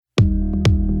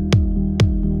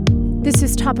This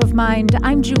is Top of Mind.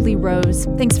 I'm Julie Rose.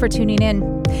 Thanks for tuning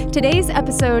in. Today's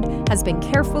episode has been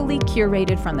carefully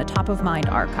curated from the Top of Mind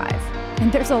archive,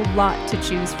 and there's a lot to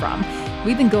choose from.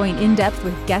 We've been going in depth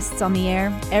with guests on the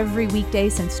air every weekday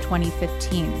since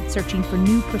 2015, searching for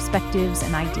new perspectives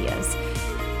and ideas.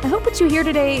 I hope what you hear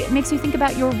today makes you think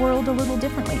about your world a little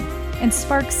differently and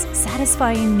sparks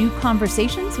satisfying new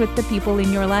conversations with the people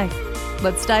in your life.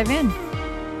 Let's dive in.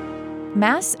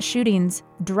 Mass shootings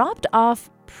dropped off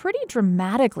pretty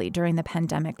dramatically during the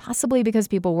pandemic, possibly because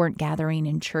people weren't gathering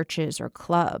in churches or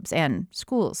clubs and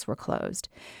schools were closed.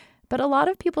 But a lot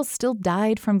of people still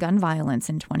died from gun violence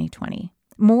in 2020,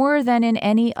 more than in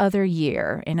any other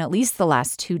year in at least the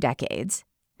last 2 decades.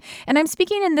 And I'm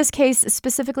speaking in this case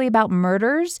specifically about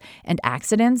murders and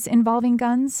accidents involving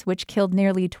guns, which killed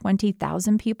nearly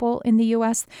 20,000 people in the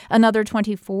U.S. Another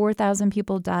 24,000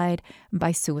 people died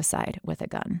by suicide with a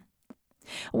gun.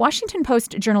 Washington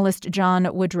Post journalist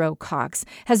John Woodrow Cox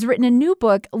has written a new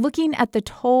book looking at the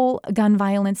toll gun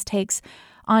violence takes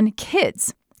on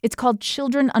kids. It's called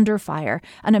Children Under Fire,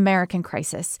 An American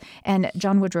Crisis. And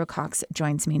John Woodrow Cox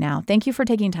joins me now. Thank you for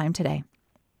taking time today.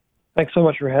 Thanks so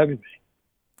much for having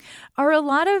me. Are a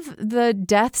lot of the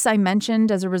deaths I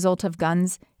mentioned as a result of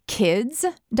guns kids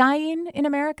dying in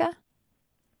America?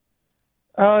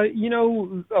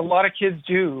 A lot of kids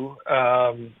do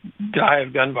die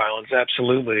of gun violence,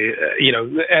 absolutely.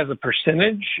 As a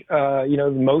percentage,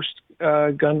 most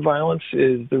gun violence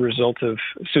is the result of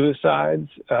suicides.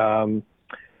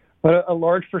 But a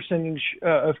large percentage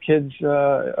of kids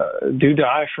do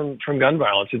die from gun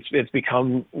violence. It's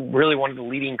become really one of the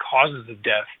leading causes of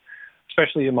death,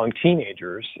 especially among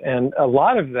teenagers. And a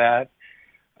lot of that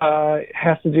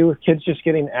has to do with kids just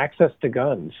getting access to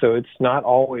guns. So it's not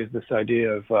always this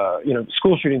idea of,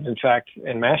 school shootings, in fact,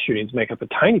 and mass shootings make up a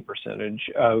tiny percentage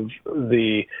of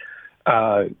the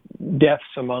deaths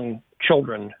among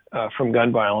children from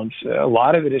gun violence. A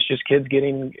lot of it is just kids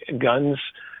getting guns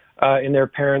in their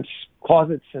parents'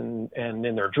 closets and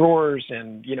in their drawers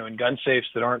and, in gun safes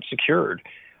that aren't secured,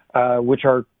 which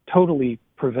are totally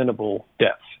preventable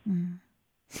deaths. Mm.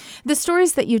 The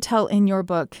stories that you tell in your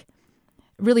book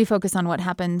really focus on what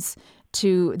happens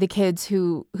to the kids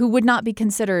who would not be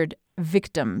considered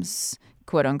victims,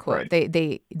 quote unquote. Right.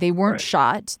 They weren't Right.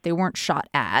 shot. They weren't shot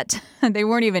at. They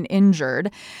weren't even injured.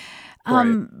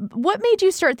 Right. What made you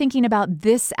start thinking about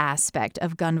this aspect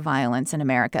of gun violence in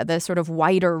America, the sort of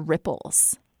wider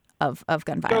ripples of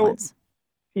gun violence?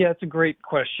 Yeah, it's a great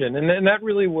question. And that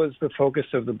really was the focus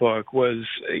of the book was,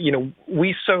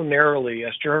 we so narrowly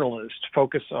as journalists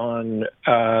focus on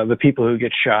the people who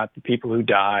get shot, the people who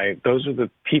die. Those are the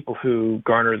people who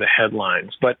garner the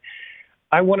headlines. But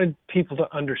I wanted people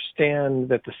to understand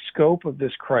that the scope of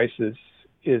this crisis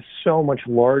is so much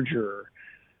larger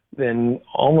than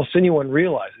almost anyone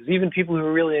realizes. Even people who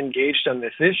are really engaged on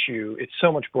this issue, it's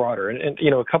so much broader. And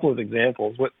a couple of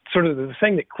examples. What sort of the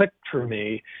thing that clicked for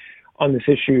me on this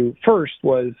issue first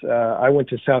was I went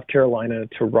to South Carolina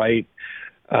to write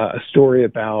a story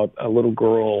about a little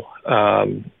girl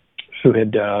who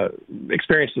had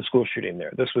experienced a school shooting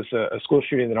there. This was a school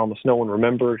shooting that almost no one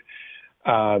remembered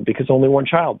because only one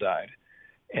child died.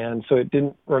 And so it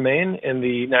didn't remain in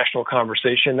the national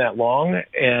conversation that long.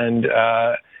 And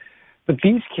but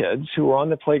these kids who were on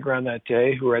the playground that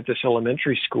day, who were at this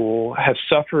elementary school, have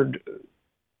suffered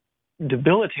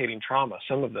debilitating trauma,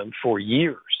 some of them for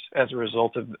years, as a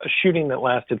result of a shooting that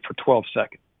lasted for 12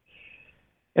 seconds.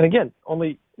 And again,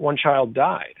 only one child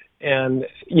died. And,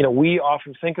 we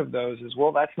often think of those as,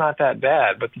 well, that's not that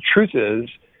bad. But the truth is,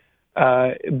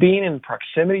 being in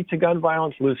proximity to gun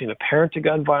violence, losing a parent to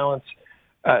gun violence,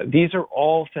 these are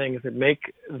all things that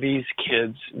make these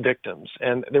kids victims.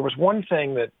 And there was one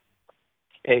thing that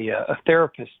a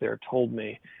therapist there told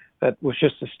me that was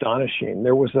just astonishing.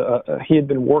 There was he had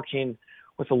been working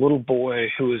with a little boy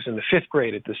who was in the 5th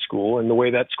grade at this school, and the way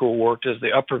that school worked is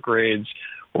the upper grades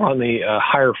were on the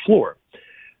higher floor.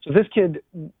 So this kid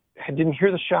didn't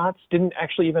hear the shots, didn't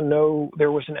actually even know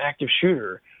there was an active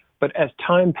shooter. But as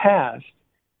time passed,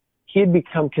 he had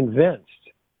become convinced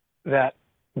that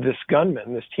this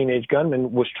teenage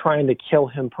gunman, was trying to kill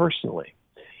him personally.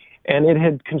 And it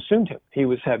had consumed him. He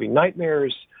was having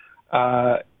nightmares.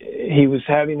 He was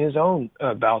having his own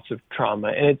bouts of trauma.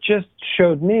 And it just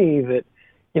showed me that,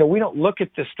 we don't look at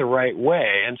this the right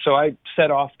way. And so I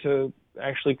set off to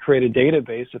actually create a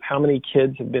database of how many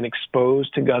kids have been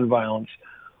exposed to gun violence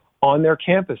on their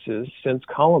campuses since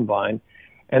Columbine.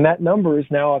 And that number is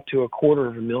now up to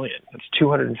 250,000. That's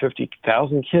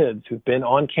 250,000 kids who've been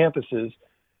on campuses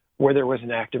where there was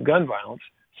an active gun violence.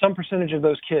 Some percentage of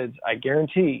those kids, I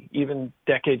guarantee, even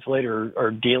decades later,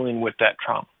 are dealing with that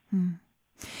trauma.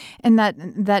 And that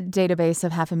database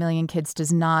of 500,000 kids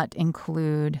does not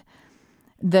include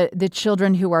the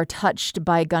children who are touched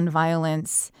by gun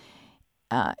violence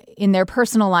in their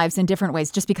personal lives in different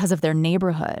ways, just because of their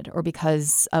neighborhood or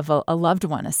because of a loved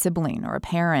one, a sibling or a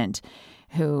parent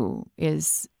who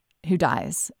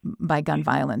dies by gun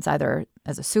violence, either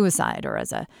as a suicide or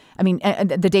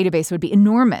the database would be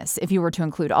enormous if you were to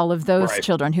include all of those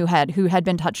children who had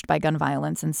been touched by gun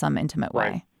violence in some intimate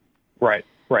way. Right.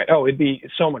 Oh, it'd be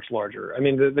so much larger. I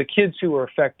mean, the kids who are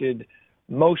affected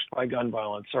most by gun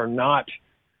violence are not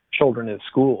children in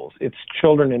schools. It's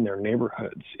children in their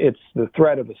neighborhoods. It's the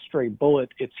threat of a stray bullet.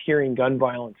 It's hearing gun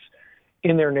violence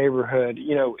in their neighborhood.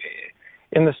 You know,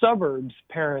 in the suburbs,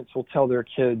 parents will tell their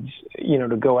kids,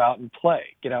 to go out and play,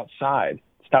 get outside,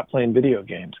 stop playing video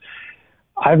games.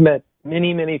 I've met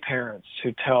many, many parents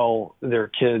who tell their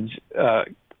kids,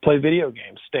 play video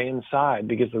games, stay inside,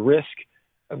 because the risk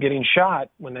of getting shot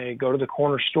when they go to the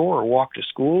corner store or walk to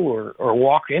school or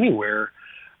walk anywhere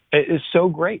is so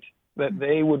great that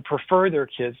they would prefer their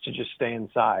kids to just stay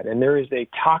inside. And there is a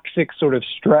toxic sort of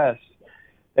stress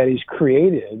that is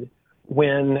created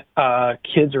when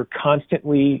kids are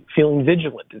constantly feeling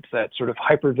vigilant. It's that sort of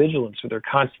hypervigilance where they're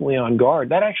constantly on guard.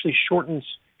 That actually shortens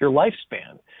your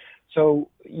lifespan. So,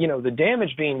 the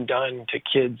damage being done to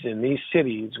kids in these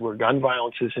cities where gun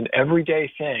violence is an everyday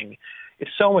thing is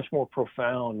so much more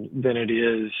profound than it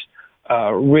is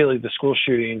really the school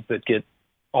shootings that get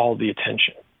all the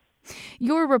attention.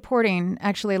 Your reporting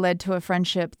actually led to a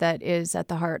friendship that is at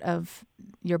the heart of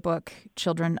your book,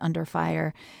 Children Under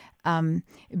Fire,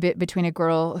 between a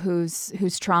girl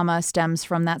whose trauma stems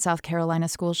from that South Carolina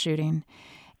school shooting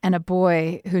and a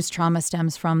boy whose trauma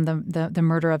stems from the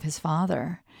murder of his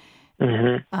father.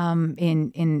 Mm-hmm.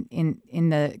 In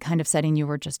the kind of setting you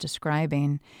were just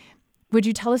describing. Would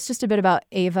you tell us just a bit about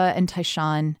Ava and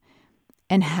Tyshawn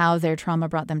and how their trauma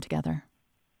brought them together?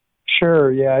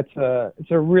 Sure. Yeah,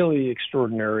 it's a really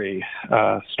extraordinary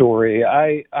story.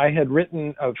 I had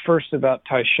written first about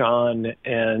Tyshawn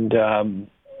and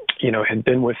had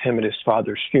been with him at his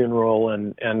father's funeral,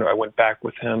 and I went back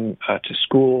with him to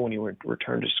school when he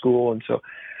returned to school, and so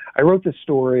I wrote this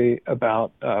story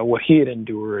about what he had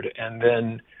endured, and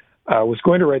then was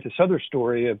going to write this other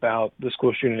story about the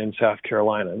school shooting in South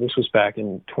Carolina. This was back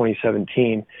in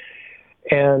 2017.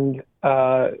 And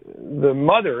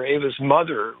Ava's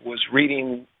mother, was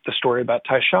reading the story about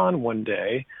Tyshawn one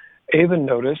day. Ava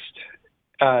noticed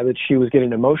that she was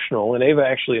getting emotional, and Ava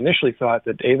actually initially thought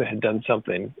that Ava had done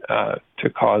something to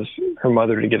cause her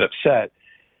mother to get upset.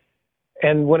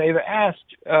 And when Ava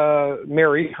asked,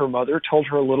 Mary, her mother, told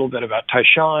her a little bit about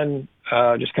Tyshawn,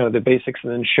 just kind of the basics,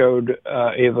 and then showed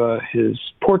Ava his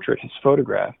portrait, his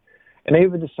photograph. And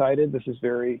Ava decided,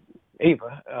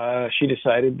 she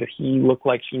decided that he looked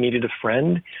like he needed a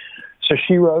friend. So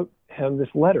she wrote him this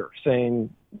letter saying,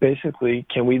 basically,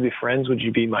 can we be friends? Would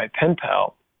you be my pen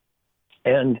pal?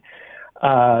 And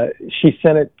she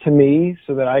sent it to me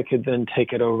so that I could then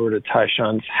take it over to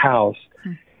Tyshawn's house.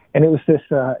 And it was this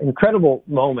incredible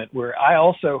moment where I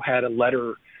also had a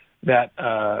letter that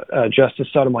Justice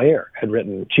Sotomayor had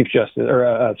written,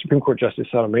 Supreme Court Justice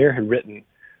Sotomayor had written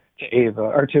to Ava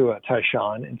or to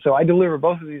Tyshawn. And so I deliver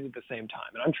both of these at the same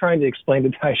time. And I'm trying to explain to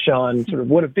Tyshawn sort of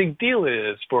what a big deal it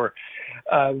is for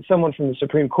someone from the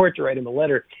Supreme Court to write him a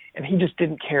letter. And he just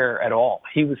didn't care at all.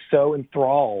 He was so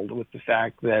enthralled with the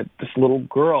fact that this little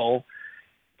girl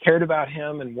cared about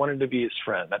him and wanted to be his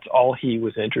friend. That's all he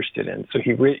was interested in. So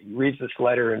he reads this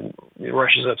letter and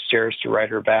rushes upstairs to write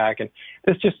her back. And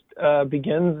this just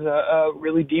begins a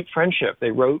really deep friendship.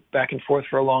 They wrote back and forth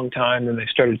for a long time, and they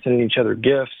started sending each other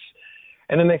gifts.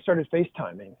 And then they started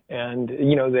FaceTiming. And,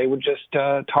 they would just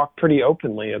talk pretty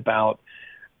openly about,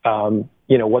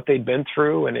 what they'd been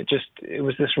through. And it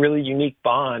was this really unique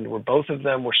bond where both of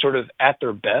them were sort of at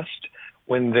their best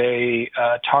when they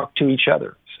talked to each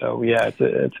other. So yeah,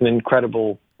 it's an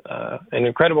incredible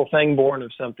thing born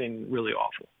of something really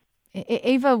awful.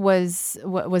 Ava was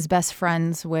best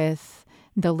friends with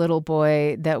the little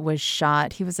boy that was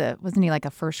shot. Wasn't he like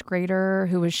a first grader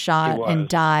who was shot and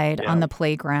died on the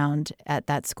playground at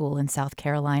that school in South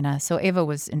Carolina? So Ava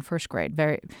was in first grade,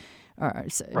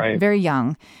 very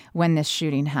young when this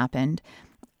shooting happened.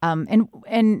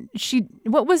 And she,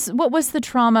 what was the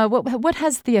trauma? What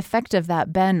has the effect of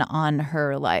that been on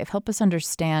her life? Help us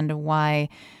understand why,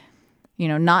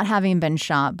 not having been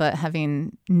shot, but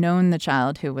having known the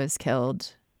child who was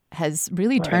killed has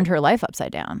really turned her life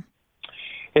upside down.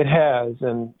 It has.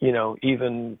 And,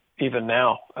 even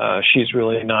now, she's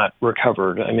really not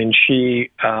recovered. I mean, she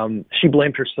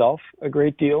blamed herself a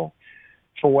great deal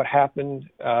for what happened.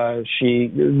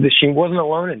 She wasn't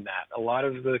alone in that. A lot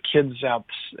of the kids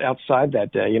outside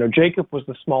that day, Jacob was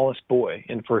the smallest boy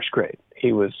in first grade.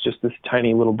 He was just this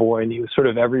tiny little boy, and he was sort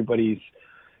of everybody's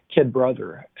kid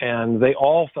brother. And they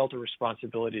all felt a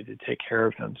responsibility to take care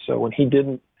of him. So when he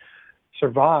didn't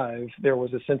survive, there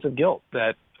was a sense of guilt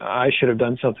that I should have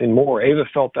done something more. Ava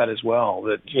felt that as well,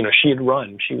 that, she had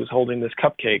run. She was holding this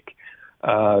cupcake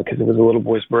because it was a little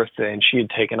boy's birthday, and she had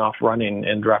taken off running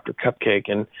and dropped her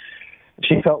cupcake. And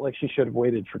she felt like she should have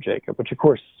waited for Jacob, which, of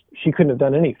course, she couldn't have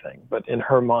done anything. But in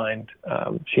her mind,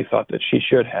 she thought that she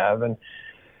should have. And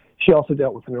she also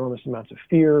dealt with enormous amounts of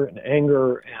fear and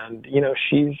anger. And,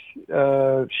 she's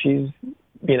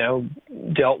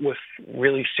dealt with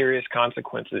really serious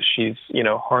consequences. She's,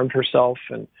 harmed herself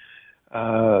and,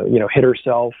 hit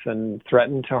herself and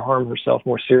threatened to harm herself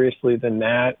more seriously than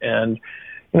that. And,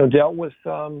 dealt with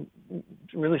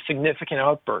really significant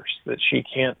outbursts that she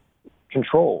can't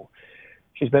control.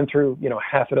 She's been through,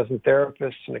 half a dozen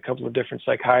therapists and a couple of different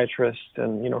psychiatrists.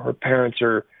 And, her parents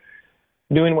are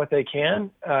doing what they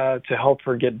can to help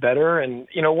her get better. And,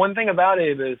 one thing about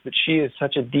Ava is that she is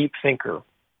such a deep thinker,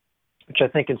 which I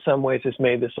think in some ways has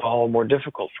made this all more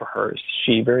difficult for her.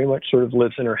 She very much sort of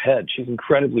lives in her head. She's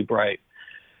incredibly bright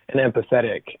and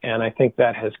empathetic, and I think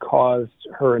that has caused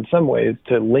her in some ways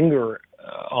to linger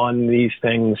on these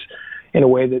things in a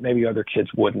way that maybe other kids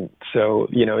wouldn't. So,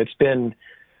 it's been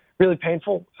really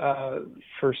painful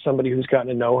for somebody who's gotten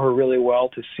to know her really well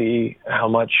to see how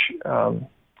much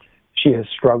she has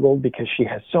struggled, because she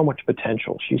has so much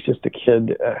potential. She's just a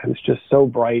kid who's just so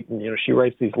bright, and she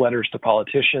writes these letters to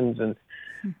politicians and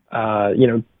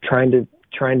trying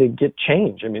to get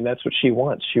change. I mean, that's what she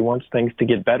wants. She wants things to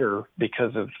get better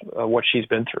because of what she's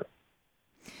been through.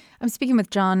 I'm speaking with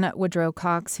John Woodrow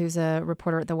Cox, who's a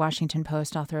reporter at the Washington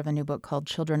Post, author of a new book called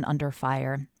Children Under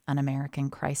Fire: An American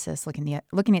Crisis, looking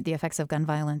at the effects of gun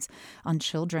violence on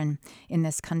children in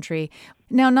this country.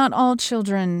 Now, not all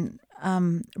children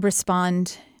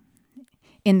respond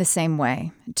in the same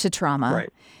way to trauma.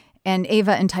 Right. And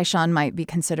Ava and Tyshawn might be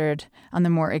considered on the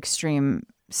more extreme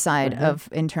side of,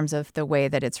 in terms of the way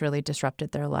that it's really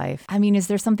disrupted their life. I mean, is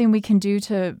there something we can do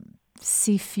to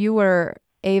see fewer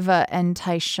Ava and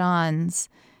Tyshawn's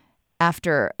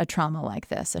after a trauma like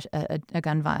this, a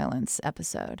gun violence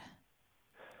episode?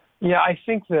 Yeah, I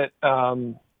think that,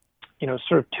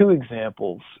 sort of two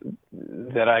examples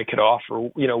that I could offer.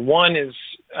 One is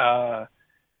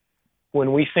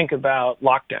when we think about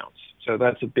lockdowns. So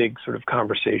that's a big sort of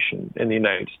conversation in the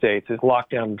United States, is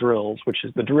lockdown drills, which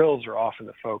is the drills are often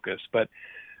the focus. But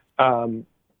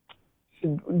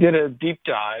did a deep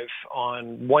dive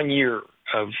on 1 year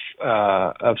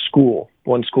of school,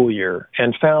 one school year,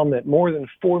 and found that more than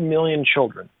 4 million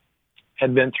children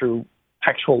had been through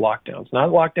actual lockdowns, not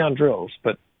lockdown drills,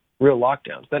 but real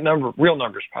lockdowns. That real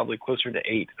number is probably closer to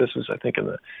 8. This was, I think, in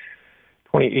the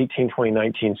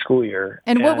 2018-2019 school year.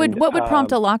 And what would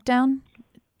prompt a lockdown?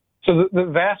 So the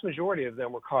vast majority of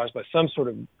them were caused by some sort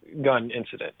of gun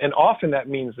incident. And often that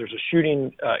means there's a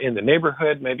shooting in the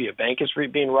neighborhood. Maybe a bank is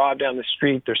being robbed down the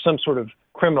street. There's some sort of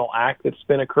criminal act that's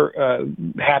been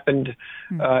happened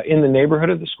in the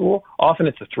neighborhood of the school. Often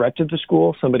it's a threat to the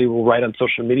school. Somebody will write on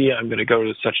social media, I'm going to go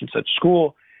to such and such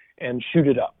school, and shoot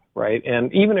it up, right?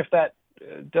 And even if that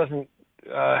doesn't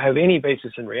have any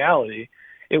basis in reality,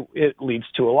 it leads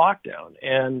to a lockdown.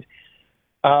 And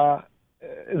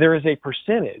there is a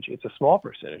percentage, it's a small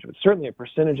percentage, but certainly a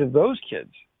percentage of those kids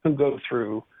who go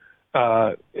through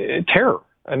terror.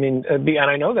 I mean, and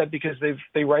I know that because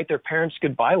they write their parents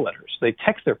goodbye letters. They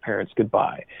text their parents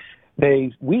goodbye.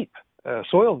 They weep,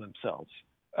 soil themselves.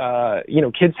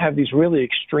 Kids have these really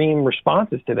extreme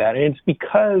responses to that. And it's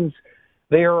because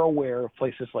they are aware of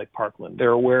places like Parkland. They're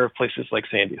aware of places like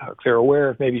Sandy Hook. They're aware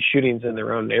of maybe shootings in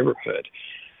their own neighborhood.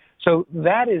 So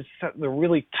that is the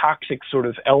really toxic sort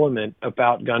of element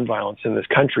about gun violence in this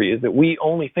country, is that we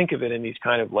only think of it in these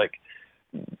kind of like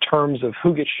terms of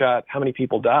who gets shot, how many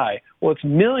people die. Well, it's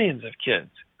millions of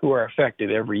kids who are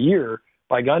affected every year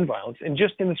by gun violence, and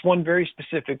just in this one very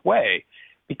specific way,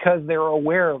 because they're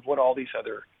aware of what all these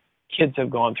other kids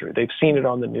have gone through. They've seen it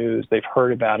on the news, they've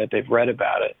heard about it, they've read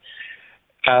about it.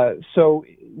 So,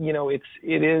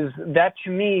 it is, that to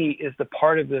me is the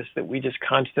part of this that we just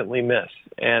constantly miss,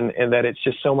 and that it's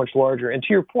just so much larger. And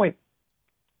to your point,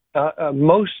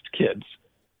 most kids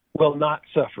will not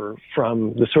suffer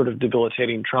from the sort of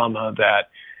debilitating trauma that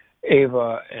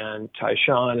Ava and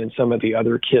Tyshawn and some of the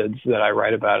other kids that I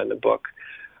write about in the book,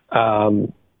 have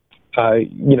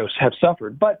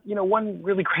suffered. But, one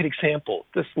really great example,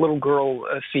 this little girl,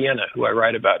 Sienna, who I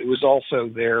write about, who was also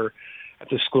there at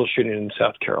the school shooting in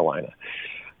South Carolina.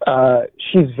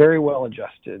 She's very well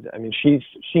adjusted. I mean,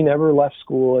 she never left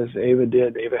school as Ava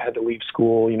did. Ava had to leave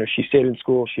school. She stayed in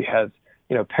school. She has,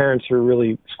 parents who are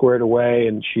really squared away,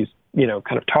 and she's,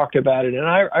 kind of talked about it. And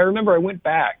I remember I went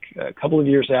back a couple of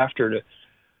years after to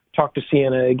talk to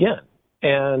Sienna again.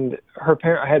 And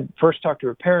I had first talked to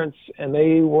her parents, and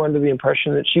they were under the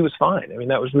impression that she was fine. I mean,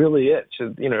 that was really it.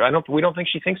 So, we don't think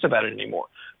she thinks about it anymore.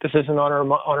 This isn't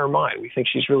on her mind. We think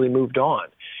she's really moved on.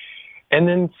 And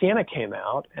then Sienna came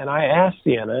out, and I asked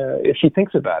Sienna if she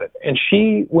thinks about it. And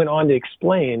she went on to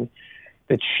explain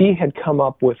that she had come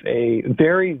up with a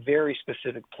very, very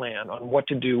specific plan on what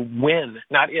to do when,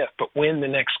 not if, but when the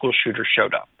next school shooter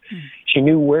showed up. She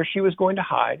knew where she was going to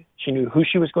hide. She knew who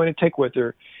she was going to take with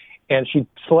her. And she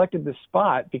selected this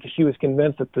spot because she was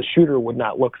convinced that the shooter would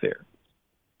not look there.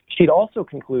 She'd also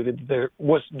concluded there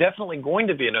was definitely going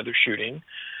to be another shooting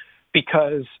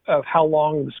because of how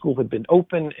long the school had been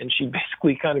open. And she'd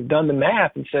basically kind of done the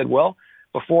math and said, well,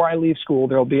 before I leave school,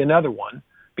 there'll be another one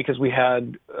because we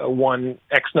had one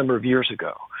X number of years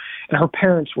ago. And her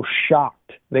parents were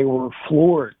shocked. They were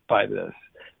floored by this,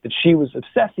 that she was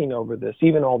obsessing over this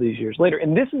even all these years later.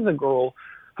 And this is a girl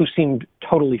who seemed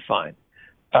totally fine.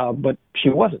 But she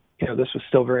wasn't. This was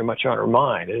still very much on her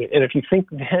mind. And if you think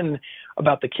then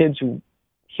about the kids who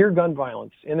hear gun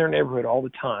violence in their neighborhood all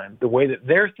the time, the way that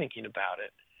they're thinking about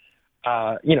it,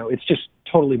 it's just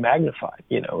totally magnified.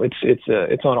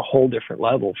 It's on a whole different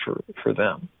level for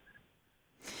them.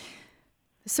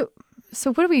 So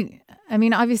what do we? I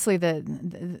mean, obviously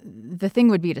the thing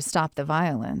would be to stop the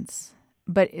violence,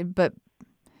 but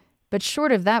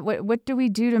short of that, what do we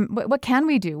do to what can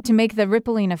we do to make the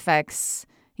rippling effects?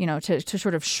 To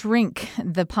sort of shrink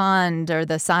the pond or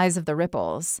the size of the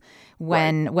ripples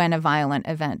when a violent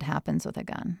event happens with a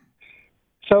gun?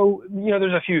 So,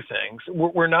 there's a few things.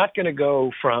 We're not going to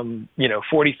go from,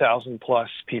 40,000 plus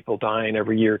people dying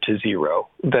every year to zero.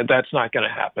 That's not going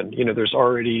to happen. There's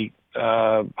already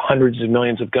hundreds of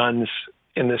millions of guns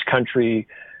in this country.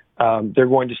 They're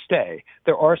going to stay.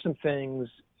 There are some things,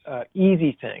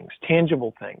 easy things,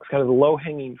 tangible things, kind of the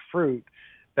low-hanging fruit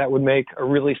that would make a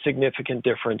really significant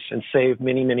difference and save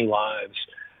many, many lives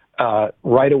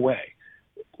right away.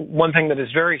 One thing that is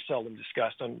very seldom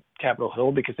discussed on Capitol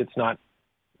Hill, because it's not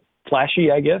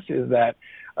flashy, I guess, is that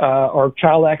our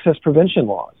child access prevention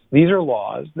laws. These are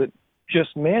laws that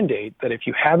just mandate that if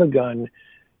you have a gun,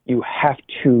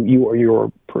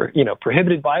 you're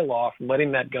prohibited by law from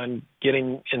letting that gun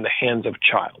getting in the hands of a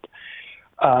child.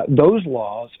 Those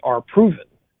laws are proven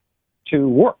to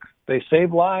work. They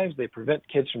save lives. They prevent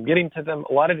kids from getting to them.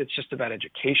 A lot of it's just about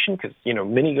education because,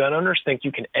 many gun owners think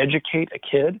you can educate a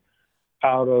kid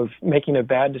out of making a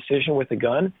bad decision with a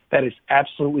gun. That is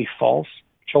absolutely false.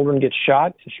 Children get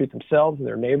shot and shoot themselves and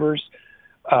their neighbors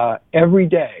every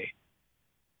day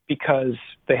because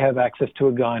they have access to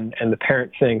a gun and the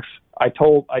parent thinks, I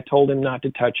told him not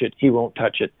to touch it. He won't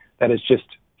touch it. That is just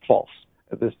false.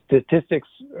 The statistics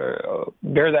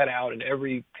bear that out in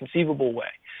every conceivable way.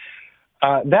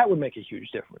 That would make a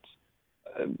huge difference.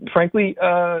 Frankly,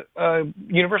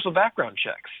 universal background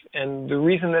checks. And the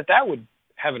reason that would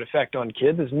have an effect on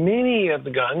kids is many of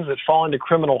the guns that fall into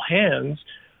criminal hands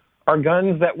are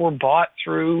guns that were bought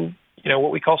through,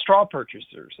 what we call straw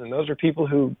purchasers. And those are people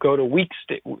who go to weak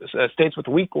states with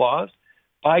weak laws,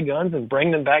 buy guns and bring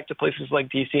them back to places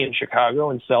like D.C. and Chicago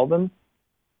and sell them.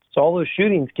 So all those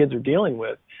shootings kids are dealing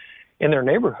with in their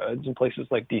neighborhoods in places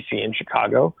like D.C. and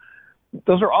Chicago,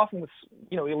 those are often with,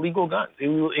 illegal guns,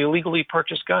 illegally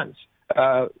purchased guns.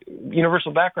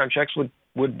 Universal background checks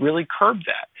would really curb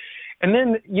that. And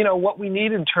then, what we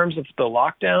need in terms of the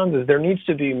lockdowns is there needs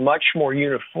to be much more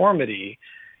uniformity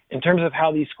in terms of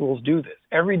how these schools do this.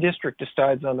 Every district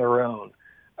decides on their own.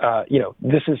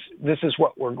 This is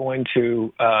what we're going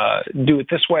to do it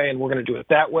this way, and we're going to do it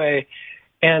that way.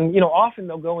 And, often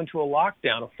they'll go into a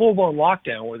lockdown, a full-blown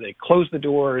lockdown where they close the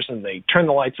doors and they turn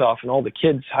the lights off and all the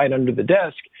kids hide under the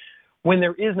desk when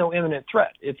there is no imminent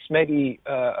threat. It's maybe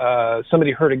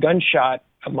somebody heard a gunshot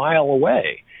a mile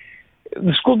away.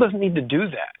 The school doesn't need to do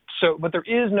that. But there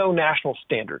is no national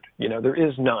standard. There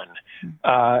is none.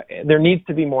 There needs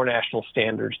to be more national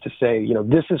standards to say,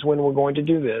 this is when we're going to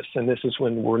do this, and this is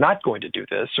when we're not going to do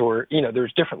this. Or,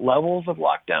 there's different levels of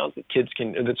lockdowns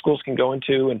that schools can go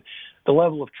into, and the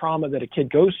level of trauma that a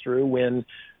kid goes through when,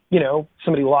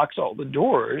 somebody locks all the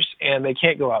doors and they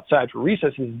can't go outside for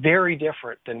recess is very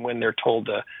different than when they're told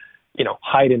to,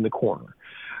 hide in the corner.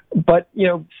 But,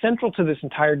 central to this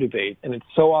entire debate, and it's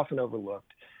so often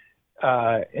overlooked,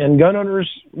 and gun owners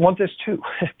want this too.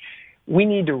 We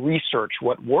need to research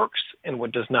what works and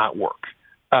what does not work.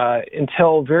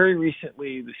 until very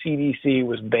recently, the CDC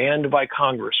was banned by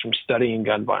Congress from studying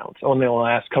gun violence. Only in the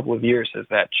last couple of years has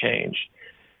that changed.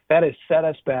 That has set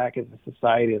us back as a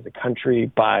society, as a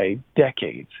country, by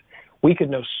decades. We could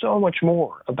know so much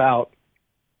more about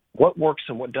what works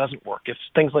and what doesn't work, if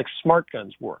things like smart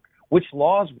guns work, which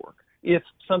laws work, if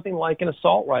something like an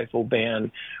assault rifle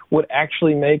ban would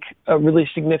actually make a really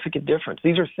significant difference.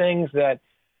 These are things that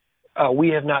we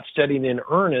have not studied in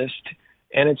earnest,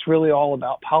 and it's really all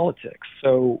about politics.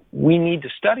 So we need to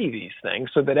study these things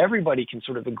so that everybody can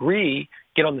sort of agree,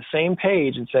 get on the same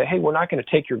page and say, hey, we're not going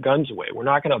to take your guns away. We're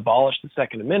not going to abolish the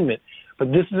Second Amendment,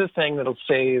 but this is a thing that'll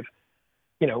save,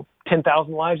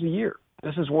 10,000 lives a year.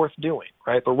 This is worth doing,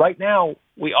 right? But right now,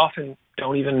 we often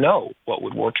don't even know what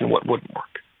would work and what wouldn't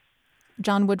work.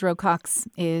 John Woodrow Cox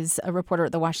is a reporter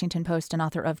at The Washington Post and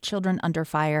author of Children Under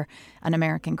Fire, An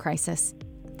American Crisis.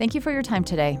 Thank you for your time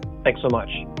today. Thanks so much.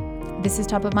 This is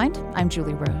Top of Mind. I'm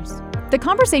Julie Rose. The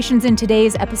conversations in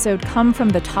today's episode come from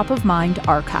the Top of Mind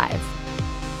archive.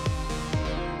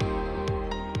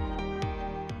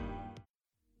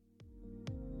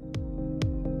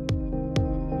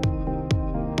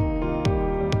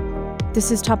 This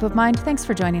is Top of Mind. Thanks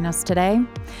for joining us today.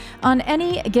 On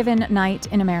any given night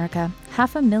in America,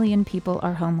 500,000 people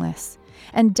are homeless,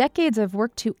 and decades of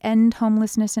work to end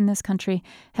homelessness in this country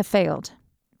have failed.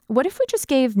 What if we just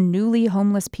gave newly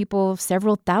homeless people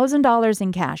several $1,000s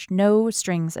in cash, no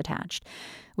strings attached?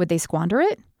 Would they squander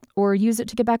it or use it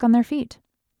to get back on their feet?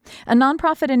 A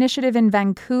nonprofit initiative in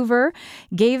Vancouver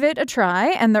gave it a try,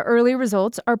 and the early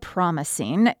results are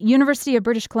promising. University of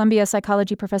British Columbia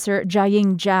psychology professor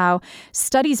Jiaying Zhao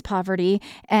studies poverty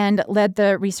and led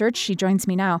the research. She joins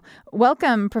me now.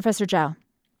 Welcome, Professor Zhao.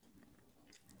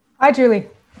 Hi, Julie.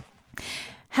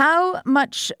 How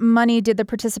much money did the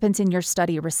participants in your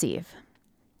study receive?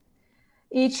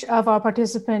 Each of our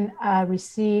participants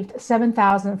received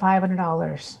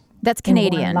 $7,500. That's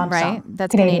Canadian, right?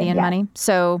 That's Canadian yeah. money.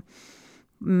 So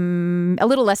a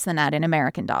little less than that in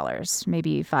American dollars,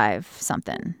 maybe 5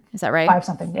 something. Is that right? 5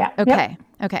 something, yeah. Okay,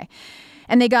 Yep. okay.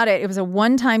 And they got it. It was a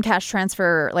one-time cash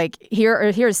transfer, like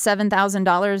here's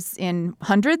 $7,000 in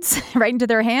hundreds right into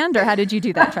their hand, or how did you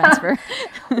do that transfer?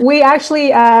 We actually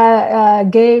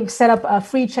set up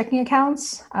free checking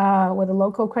accounts with a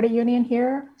local credit union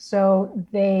here. So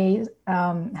they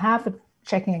have the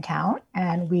checking account,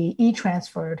 and we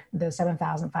e-transferred the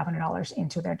 $7,500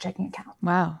 into their checking account.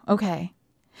 Wow. Okay.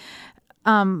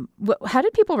 How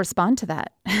did people respond to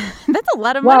that? That's a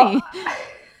lot of money.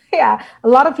 Yeah, a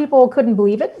lot of people couldn't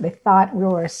believe it. They thought we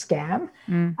were a scam.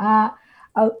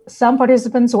 Some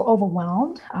participants were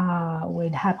overwhelmed.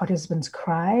 We'd had participants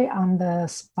cry on the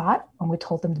spot when we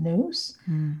told them the news.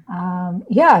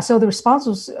 So the response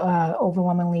was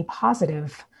overwhelmingly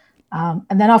positive.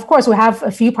 And then, of course, we have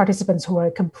a few participants who were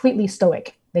completely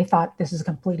stoic. They thought this is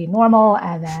completely normal,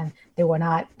 and then they were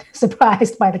not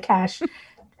surprised by the cash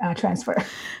transfer.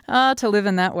 To live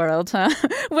in that world, huh?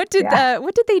 What did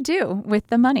they do with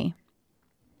the money?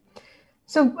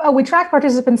 So we tracked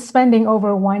participants' spending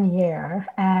over 1 year,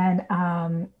 and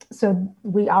so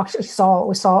we actually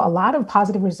saw a lot of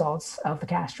positive results of the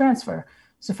cash transfer.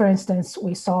 So, for instance,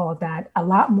 we saw that a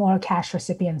lot more cash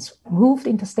recipients moved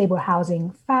into stable housing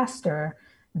faster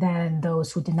than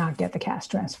those who did not get the cash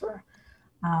transfer.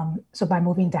 So by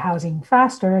moving to housing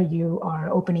faster, you are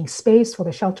opening space for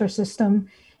the shelter system.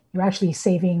 You're actually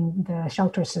saving the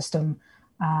shelter system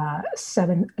more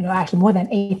than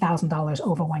 $8,000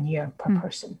 over 1 year per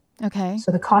person. Okay.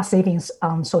 So the cost savings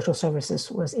on social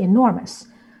services was enormous.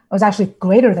 It was actually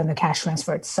greater than the cash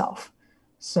transfer itself.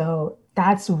 So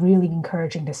that's really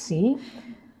encouraging to see.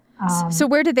 So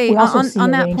where did they,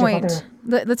 on that point,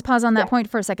 let's pause on that point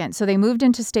for a second. So they moved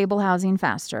into stable housing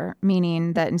faster,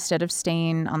 meaning that instead of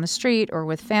staying on the street or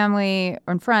with family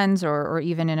or friends or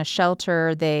even in a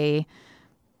shelter, they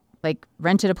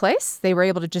rented a place. They were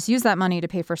able to just use that money to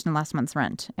pay first and last month's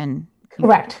rent.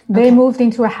 Correct. They moved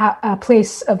into a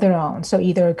place of their own. So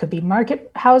either it could be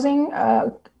market housing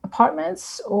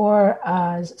apartments, or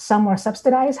some were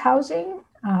subsidized housing,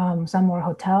 some were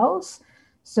hotels.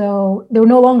 So they were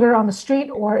no longer on the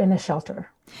street or in a shelter.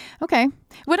 Okay.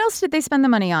 What else did they spend the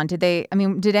money on? Did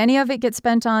any of it get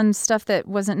spent on stuff that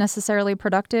wasn't necessarily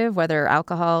productive, whether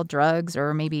alcohol, drugs,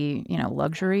 or maybe,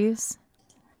 luxuries?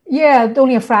 Yeah,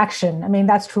 only a fraction. I mean,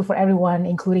 that's true for everyone,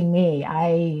 including me.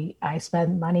 I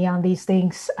spend money on these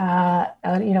things, so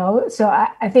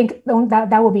I think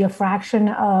that will be a fraction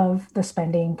of the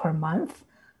spending per month.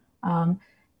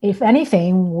 If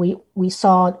anything, we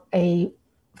saw a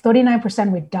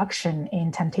 39% reduction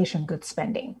in temptation goods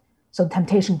spending. So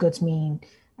temptation goods mean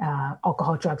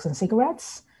alcohol, drugs, and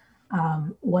cigarettes.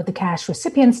 What the cash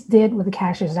recipients did with the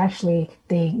cash is actually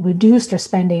they reduced their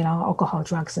spending on alcohol,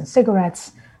 drugs, and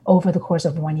cigarettes over the course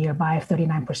of 1 year by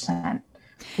 39%,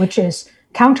 which is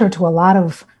counter to a lot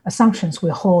of assumptions we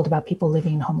hold about people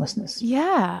living in homelessness.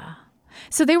 Yeah.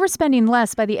 So they were spending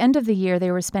less. By the end of the year,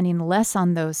 they were spending less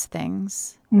on those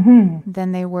things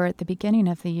than they were at the beginning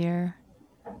of the year.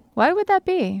 Why would that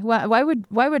be? Why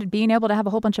would being able to have a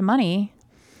whole bunch of money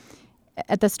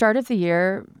at the start of the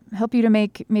year help you to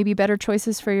make maybe better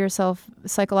choices for yourself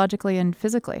psychologically and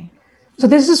physically? So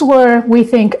this is where we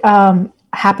think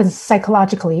happens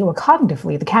psychologically or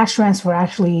cognitively. The cash transfer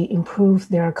actually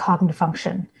improved their cognitive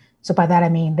function. So by that, I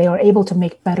mean they are able to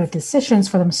make better decisions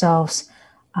for themselves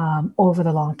over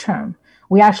the long term.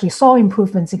 We actually saw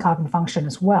improvements in cognitive function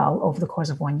as well over the course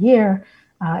of 1 year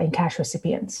in cash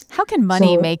recipients. How can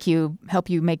money help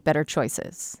you make better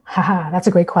choices? That's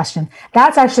a great question.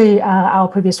 That's actually our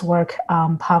previous work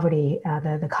on poverty,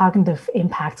 the cognitive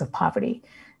impacts of poverty.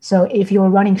 So if you're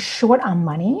running short on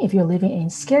money, if you're living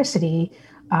in scarcity,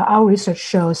 our research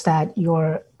shows that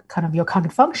your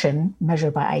cognitive function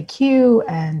measured by IQ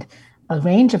and a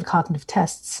range of cognitive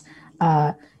tests,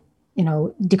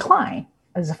 decline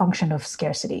as a function of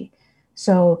scarcity.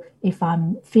 So if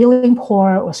I'm feeling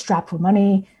poor or strapped for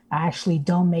money, I actually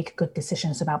don't make good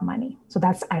decisions about money. So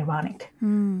that's ironic.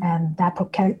 And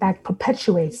that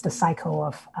perpetuates the cycle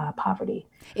of poverty.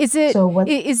 Is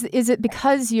it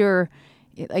because you're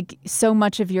like so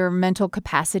much of your mental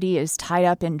capacity is tied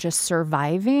up in just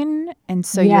surviving, and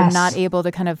so you're not able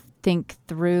to kind of think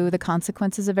through the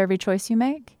consequences of every choice you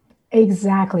make?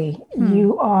 Exactly.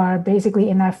 You are basically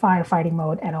in that firefighting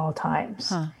mode at all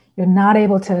times. You're not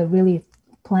able to really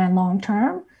plan long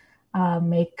term,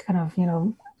 make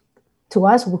to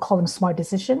us, we call them smart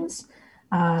decisions.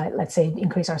 Let's say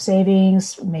increase our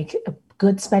savings, make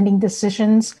good spending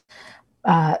decisions.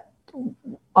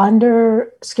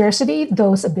 Under scarcity,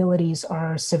 those abilities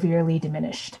are severely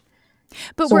diminished.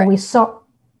 But were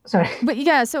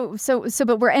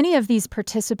any of these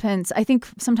participants, I think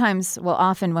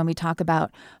often when we talk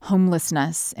about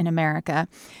homelessness in America,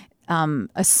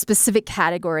 a specific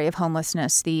category of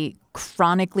homelessness, the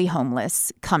chronically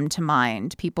homeless come to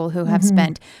mind, people who have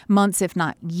spent months, if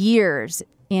not years,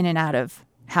 in and out of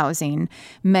housing.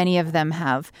 Many of them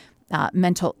have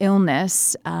mental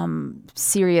illness,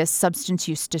 serious substance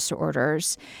use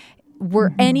disorders.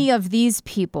 Were any of these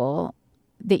people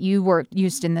that you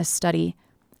used in this study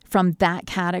from that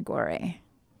category?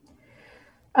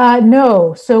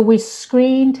 No. So we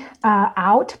screened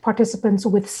out participants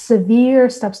with severe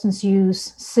substance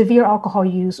use, severe alcohol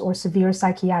use, or severe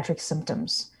psychiatric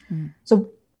symptoms. So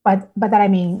by that I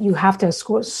mean you have to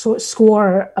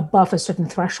score above a certain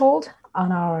threshold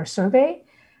on our survey.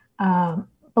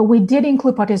 But we did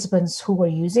include participants who were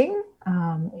using.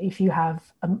 If you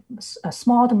have a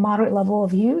small to moderate level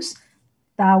of use,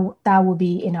 that will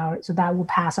be that will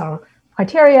pass our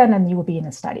criteria, and then you will be in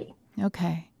the study.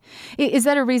 Okay. Is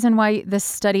that a reason why this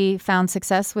study found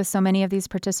success with so many of these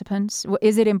participants?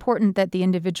 Is it important that the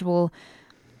individual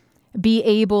be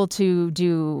able to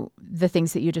do the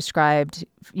things that you described,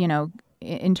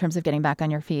 in terms of getting back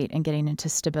on your feet and getting into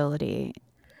stability?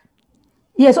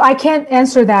 Yes, I can't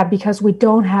answer that because we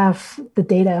don't have the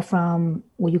data from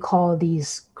what you call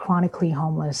these chronically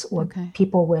homeless or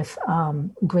people with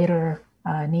greater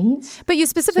needs. But you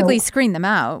specifically screened them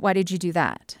out. Why did you do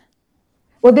that?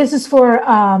 Well, this is for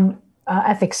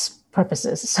ethics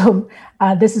purposes. So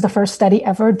this is the first study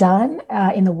ever done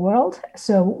in the world.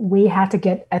 So we had to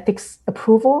get ethics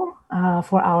approval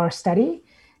for our study.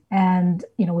 And,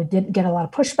 we did get a lot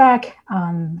of pushback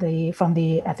from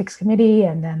the ethics committee.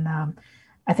 And then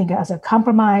I think as a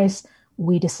compromise,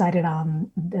 we decided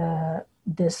on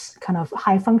this kind of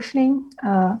high functioning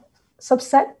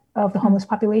subset of the homeless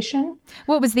population.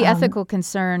 What was the ethical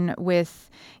concern with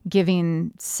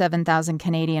giving 7,000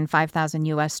 Canadian, 5,000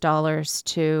 US dollars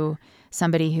to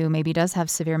somebody who maybe does have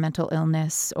severe mental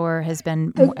illness or has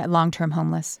been long-term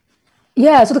homeless?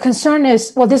 Yeah, so the concern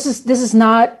is, this is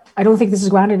not, I don't think this is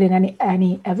grounded in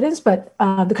any evidence, but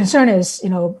the concern is,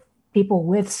 people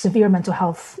with severe mental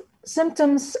health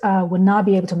symptoms would not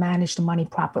be able to manage the money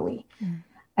properly.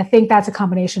 I think that's a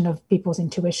combination of people's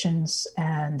intuitions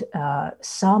and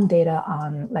some data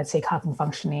on, let's say, cognitive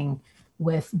functioning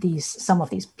with some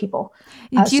of these people.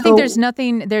 Do you think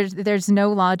there's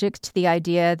no logic to the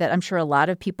idea that I'm sure a lot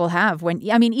of people have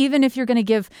even if you're going to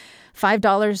give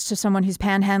 $5 to someone who's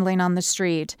panhandling on the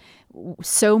street,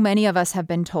 so many of us have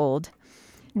been told,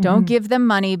 don't give them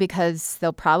money because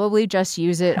they'll probably just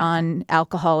use it on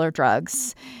alcohol or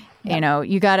drugs. You know,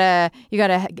 you gotta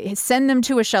send them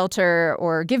to a shelter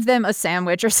or give them a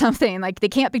sandwich or something. Like, they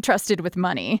can't be trusted with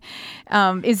money.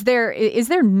 Is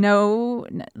there no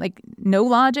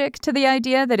logic to the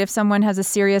idea that if someone has a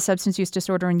serious substance use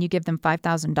disorder and you give them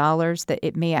 $5,000, that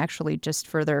it may actually just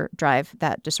further drive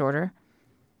that disorder?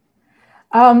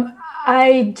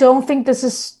 I don't think this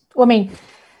is. I mean,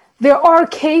 there are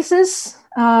cases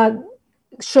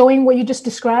showing what you just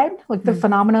described, like the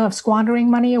phenomena of squandering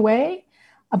money away.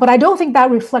 But I don't think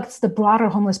that reflects the broader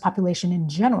homeless population in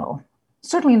general,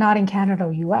 certainly not in Canada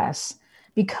or US,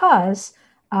 because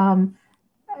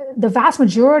the vast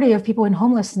majority of people in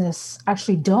homelessness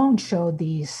actually don't show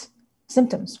these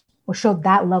symptoms or show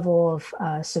that level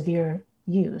of severe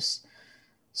use.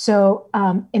 So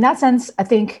in that sense, I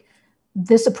think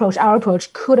our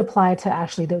approach could apply to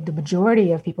actually the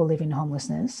majority of people living in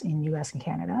homelessness in US and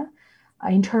Canada.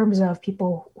 In terms of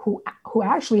people who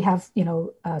actually have,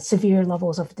 severe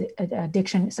levels of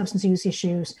addiction, substance use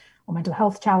issues, or mental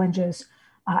health challenges,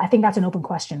 I think that's an open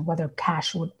question whether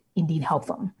cash would indeed help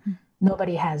them.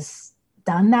 Nobody has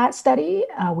done that study.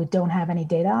 We don't have any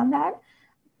data on that.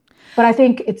 But I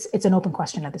think it's an open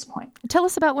question at this point. Tell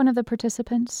us about one of the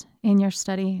participants in your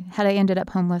study, how they ended up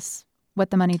homeless,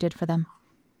 what the money did for them.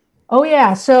 Oh,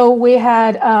 yeah. So we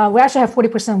actually have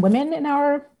 40% women in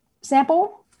our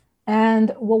sample. And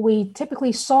what we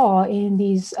typically saw in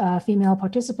these female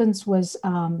participants was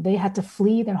they had to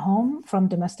flee their home from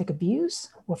domestic abuse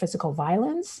or physical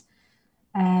violence.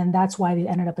 And that's why they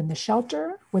ended up in the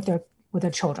shelter with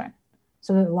their children.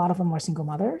 So a lot of them were single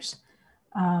mothers.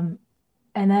 And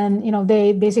then,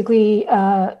 they basically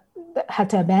had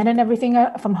to abandon everything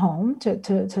from home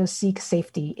to seek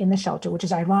safety in the shelter, which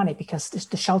is ironic because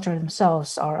the shelter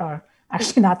themselves are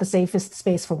actually not the safest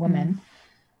space for women.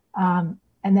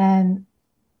 And then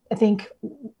I think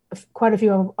quite a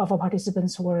few of our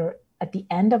participants were at the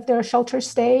end of their shelter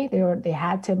stay. They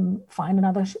had to find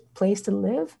another place to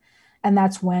live. And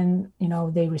that's when,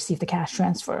 they received the cash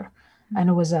transfer. And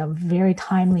it was a very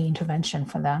timely intervention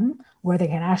for them where they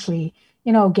can actually,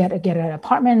 get an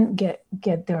apartment,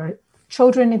 get their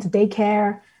children into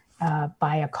daycare,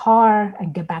 buy a car,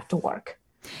 and get back to work.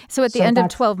 So at the end of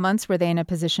 12 months, were they in a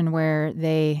position where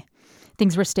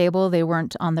things were stable? They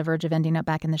weren't on the verge of ending up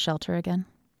back in the shelter again?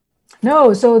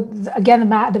 No. So again,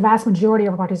 the vast majority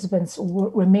of participants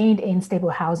remained in stable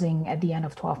housing at the end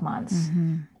of 12 months.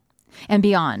 Mm-hmm. And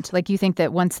beyond, like, you think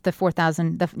that once the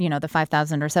 $4,000, the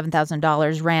 $5,000 or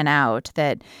 $7,000 ran out,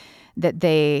 that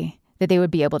they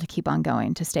would be able to keep on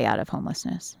going to stay out of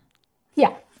homelessness?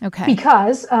 Yeah. Okay.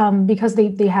 Because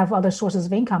they have other sources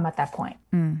of income at that point.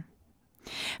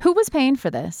 Who was paying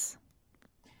for this?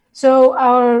 So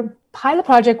our pilot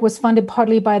project was funded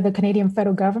partly by the Canadian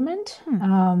federal government.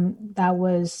 That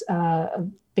was a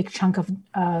big chunk of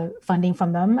funding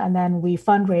from them. And then we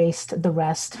fundraised the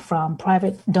rest from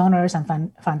private donors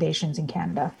and foundations in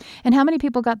Canada. And how many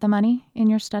people got the money in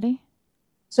your study?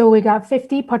 So we got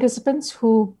 50 participants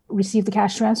who received the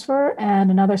cash transfer and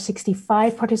another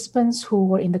 65 participants who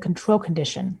were in the control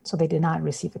condition. So they did not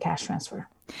receive the cash transfer.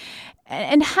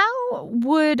 And how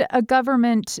would a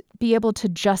government be able to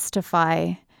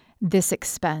justify this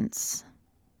expense?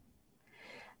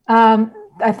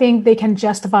 I think they can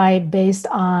justify based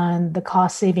on the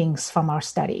cost savings from our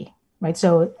study, right?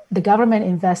 So the government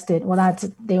invested,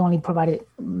 they only provided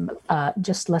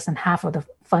just less than half of the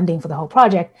funding for the whole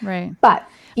project. Right. But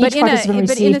each participant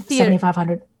received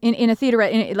 $7,500. In a theater,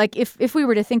 like if we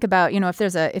were to think about, if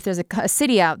there's a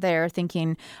city out there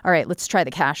thinking, all right, let's try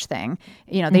the cash thing,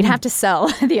 they'd have to sell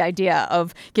the idea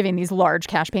of giving these large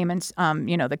cash payments.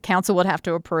 The council would have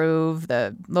to approve,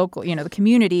 the local, the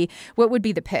community. What would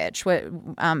be the pitch?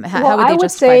 How would they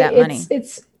justify that money?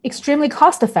 It's extremely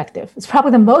cost effective. It's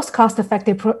probably the most cost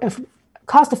effective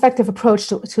approach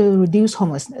to reduce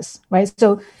homelessness, right?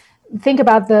 So think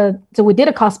about so we did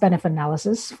a cost benefit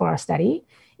analysis for our study.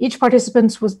 Each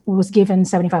participant was given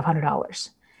 $7,500.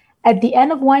 At the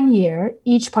end of 1 year,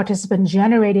 each participant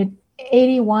generated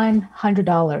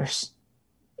 $8,100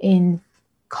 in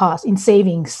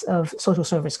savings of social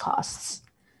service costs.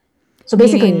 So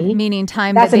basically, meaning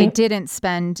time that they didn't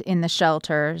spend in the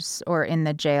shelters or in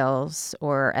the jails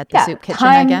or at the soup kitchen,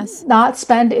 I guess. Not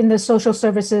spent in the social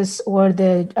services or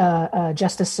the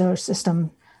justice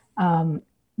system.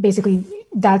 Basically,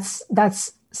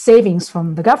 that's savings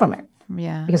from the government.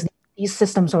 Yeah. Because these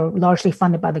systems are largely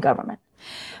funded by the government.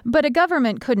 But a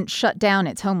government couldn't shut down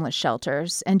its homeless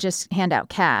shelters and just hand out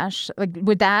cash. Like,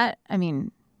 would that,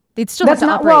 they'd still have to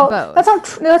operate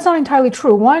both. That's not entirely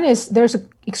true. One is there's an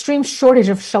extreme shortage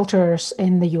of shelters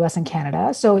in the US and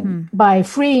Canada. So by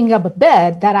freeing up a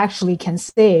bed, that actually can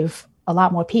save a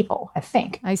lot more people, I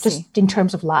think, I see. just in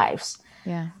terms of lives.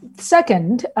 Yeah.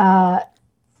 Second,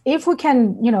 if we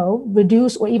can,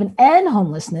 reduce or even end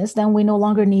homelessness, then we no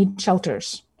longer need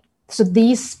shelters. So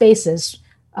these spaces,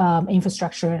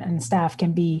 infrastructure and staff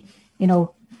can be,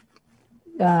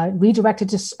 redirected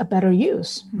to a better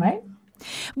use, right?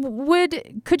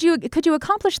 Could you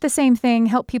accomplish the same thing,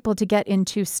 help people to get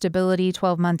into stability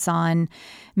 12 months on,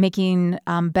 making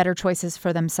better choices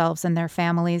for themselves and their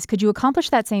families? Could you accomplish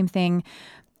that same thing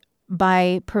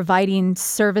by providing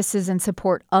services and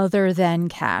support other than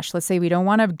cash? Let's say we don't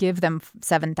want to give them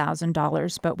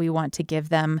 $7,000, but we want to give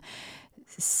them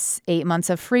 8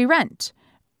 months of free rent.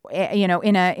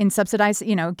 In subsidized,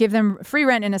 give them free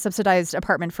rent in a subsidized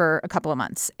apartment for a couple of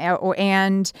months,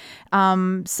 and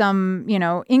some,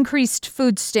 increased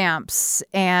food stamps,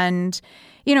 and,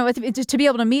 to be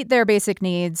able to meet their basic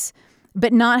needs,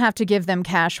 but not have to give them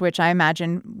cash, which I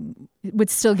imagine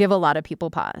would still give a lot of people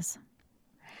pause.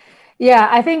 Yeah,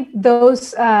 I think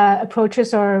those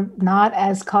approaches are not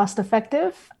as cost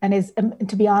effective, and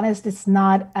to be honest, it's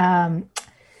not.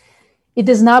 It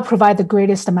does not provide the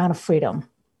greatest amount of freedom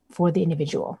for the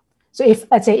individual. So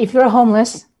let's say if you're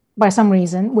homeless by some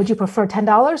reason, would you prefer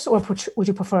 $10 or would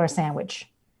you prefer a sandwich?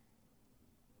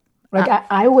 Like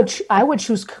I would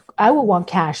choose. I would want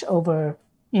cash over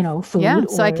food. Yeah,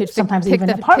 so I could sometimes even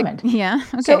an apartment. Yeah.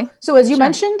 Okay. So as you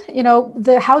mentioned,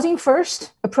 the housing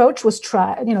first approach was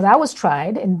tried. That was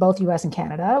tried in both U.S. and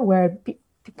Canada, where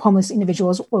homeless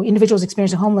individuals or individuals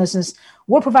experiencing homelessness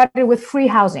were provided with free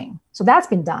housing. So that's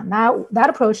been done. Now that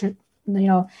approach,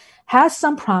 has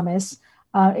some promise.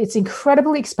 It's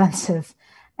incredibly expensive,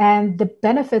 and the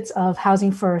benefits of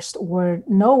housing first were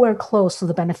nowhere close to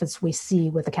the benefits we see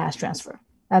with the cash transfer.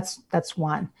 That's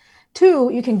one. Two,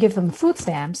 you can give them food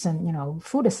stamps and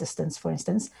food assistance, for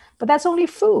instance, but that's only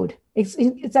food.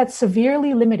 That's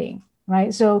severely limiting,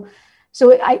 right? So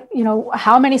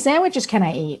how many sandwiches can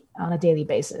I eat on a daily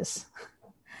basis?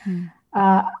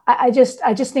 I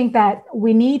just think that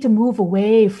we need to move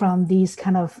away from these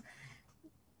kind of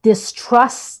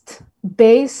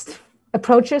distrust-based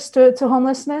approaches to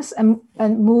homelessness and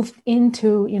move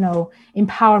into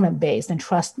empowerment-based and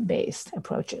trust-based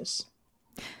approaches.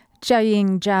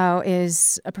 Jiaying Zhao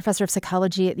is a professor of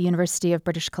psychology at the University of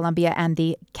British Columbia and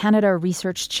the Canada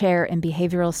Research Chair in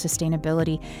Behavioral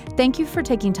Sustainability. Thank you for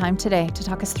taking time today to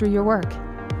talk us through your work.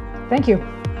 Thank you.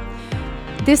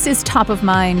 This is Top of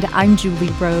Mind. I'm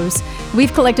Julie Rose.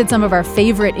 We've collected some of our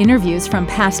favorite interviews from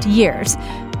past years.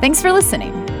 Thanks for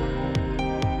listening.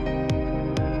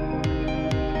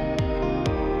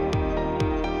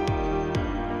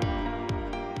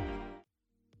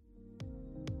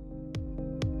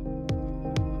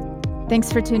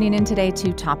 Thanks for tuning in today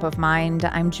to Top of Mind.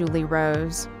 I'm Julie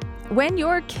Rose. When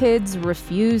your kids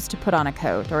refuse to put on a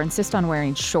coat or insist on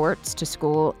wearing shorts to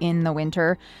school in the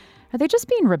winter, are they just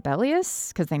being rebellious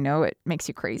because they know it makes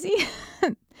you crazy?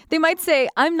 They might say,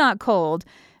 I'm not cold,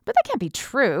 but that can't be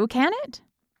true, can it?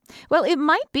 Well, it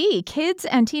might be. Kids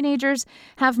and teenagers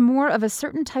have more of a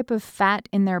certain type of fat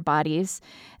in their bodies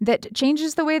that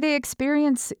changes the way they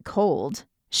experience cold.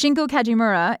 Shingo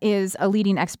Kajimura is a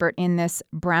leading expert in this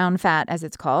brown fat, as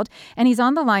it's called, and he's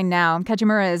on the line now.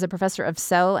 Kajimura is a professor of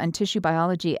cell and tissue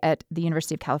biology at the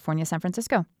University of California, San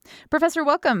Francisco. Professor,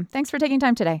 welcome. Thanks for taking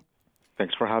time today.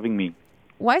 Thanks for having me.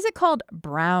 Why is it called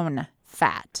brown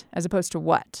fat as opposed to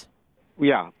what?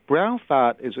 Yeah, brown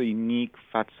fat is a unique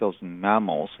fat cells in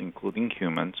mammals, including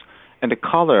humans, and the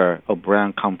color of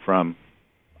brown comes from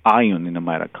iron in the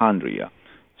mitochondria.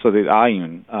 So the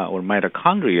iron or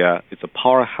mitochondria is a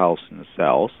powerhouse in the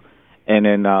cells, and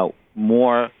then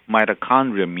more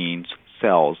mitochondria means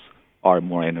cells are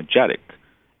more energetic.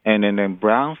 And then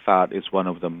brown fat is one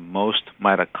of the most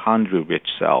mitochondria-rich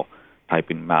cell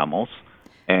type in mammals,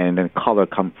 and then color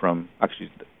come from,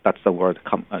 actually that's the word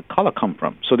color come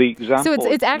from. So the example.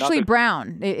 So it's actually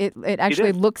brown. It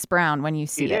actually looks brown when you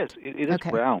see it. It is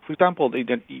brown. For example, you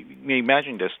may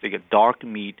imagine this: they get dark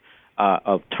meat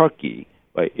of turkey.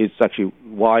 Right? It's actually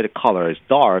why the color is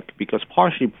dark, because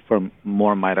partially from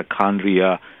more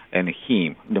mitochondria and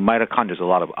heme. The mitochondria has a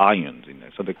lot of ions in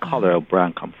there, so the color of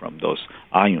brown comes from those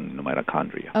ions in the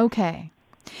mitochondria. Okay.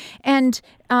 And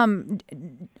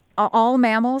all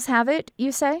mammals have it,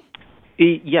 you say?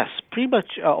 Yes, pretty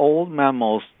much all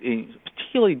mammals,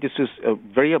 particularly this is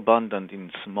very abundant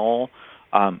in small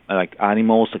like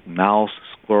animals like mouse,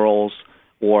 squirrels,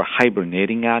 or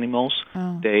hibernating animals.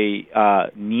 They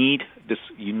need this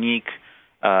unique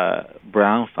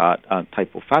brown fat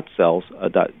type of fat cells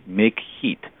that make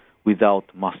heat without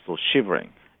muscle shivering.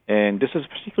 And this is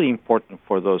particularly important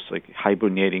for those like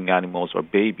hibernating animals or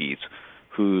babies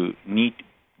who need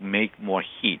make more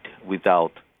heat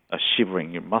without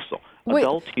shivering your muscle. Wait.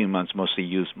 Adult humans mostly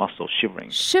use muscle shivering.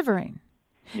 Shivering.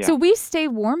 Yeah. So we stay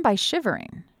warm by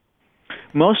shivering.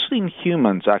 Mostly in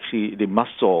humans, actually, the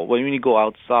muscle, when you go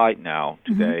outside now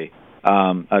today,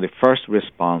 the first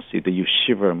response is that you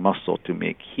shiver muscle to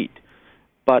make heat.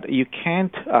 But you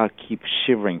can't keep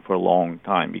shivering for a long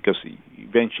time because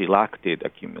eventually lactate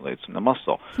accumulates in the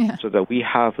muscle. Yeah. So that we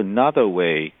have another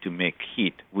way to make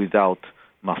heat without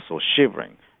muscle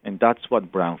shivering. And that's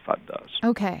what brown fat does.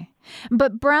 Okay.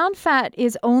 But brown fat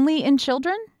is only in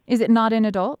children? Is it not in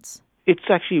adults? It's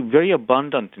actually very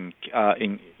abundant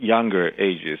in younger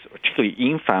ages, particularly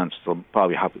infants. Will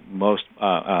probably have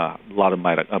a lot of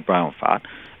brown fat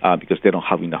because they don't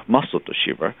have enough muscle to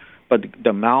shiver. But the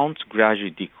amounts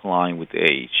gradually decline with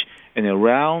age, and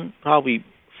around probably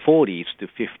 40s to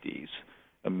 50s,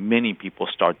 many people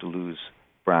start to lose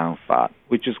brown fat,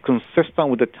 which is consistent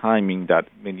with the timing that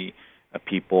many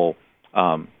people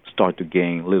start to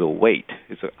gain little weight.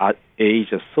 It's an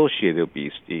age-associated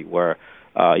obesity where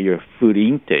your food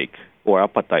intake or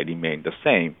appetite remain the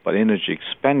same, but energy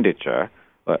expenditure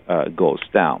goes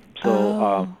down.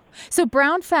 So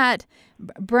brown fat,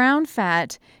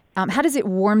 how does it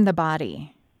warm the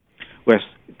body? Yes,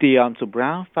 so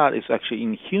brown fat is actually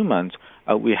in humans.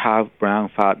 We have brown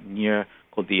fat near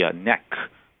called the neck,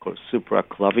 called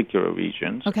supraclavicular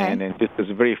regions, Okay. and then this is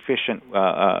a very efficient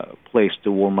place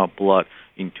to warm up blood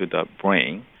into the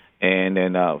brain. And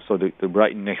then, so the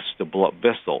right next to the blood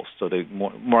vessels, so the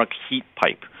marked heat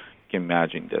pipe. You can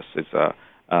imagine this. It's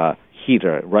a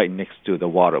heater right next to the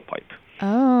water pipe.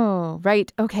 Oh,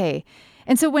 right. Okay.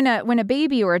 And so when a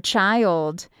baby or a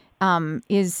child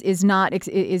is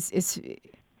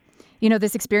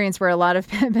this experience where a lot of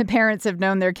parents have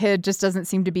known their kid just doesn't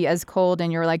seem to be as cold,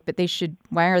 and you're like, but they should.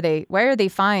 Why are they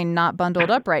fine, not bundled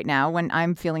up right now when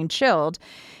I'm feeling chilled?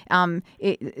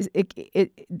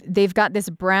 They've got this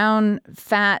brown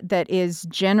fat that is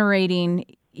generating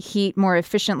heat more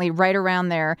efficiently right around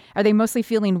there. Are they mostly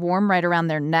feeling warm right around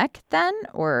their neck then,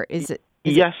 or is it?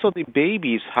 Yes, so the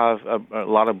babies have a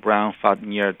lot of brown fat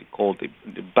near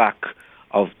the back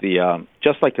of the,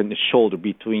 just like in the shoulder,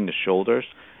 between the shoulders.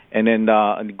 And then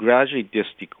gradually this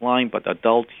decline, but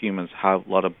adult humans have a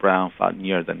lot of brown fat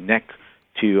near the neck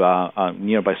to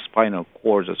nearby spinal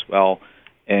cords as well.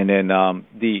 And then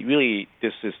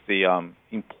this is the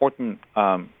important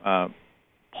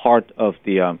part of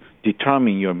the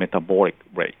determining your metabolic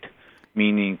rate,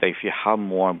 meaning that if you have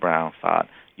more brown fat,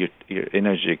 your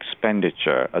energy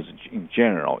expenditure in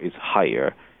general is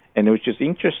higher. And which is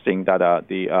interesting that a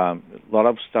lot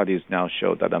of studies now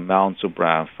show that amounts of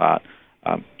brown fat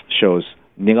shows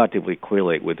negatively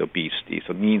correlate with obesity.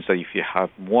 So it means that if you have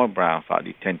more brown fat,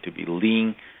 you tend to be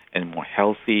lean and more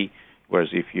healthy, whereas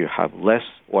if you have less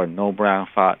or no brown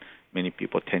fat, many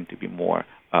people tend to be more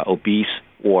obese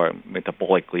or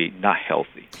metabolically not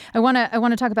healthy. I want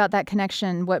to talk about that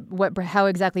connection. How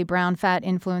exactly brown fat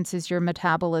influences your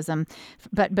metabolism.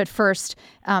 But first,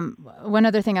 one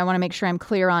other thing I want to make sure I'm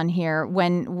clear on here: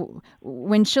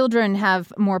 when children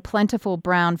have more plentiful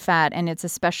brown fat, and it's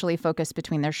especially focused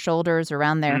between their shoulders,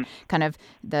 around their kind of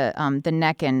the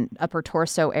neck and upper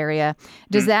torso area,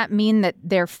 does that mean that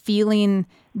they're feeling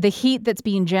the heat that's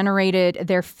being generated?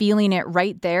 They're feeling it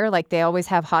right there, like they always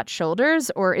have hot shoulders,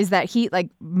 or is that heat like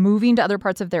moving to other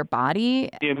parts of their body?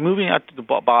 Yeah, moving out to the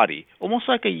body, almost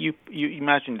like you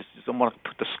imagine this is someone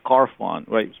put the scarf on,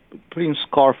 right? Putting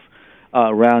scarf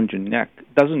around your neck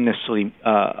doesn't necessarily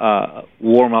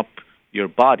warm up your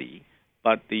body,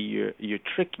 but you're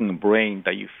tricking the brain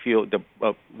that you feel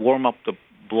warm up the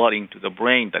blood into the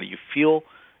brain that you feel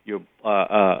your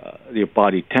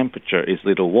body temperature is a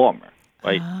little warmer.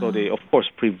 Right, so they, of course,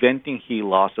 preventing heat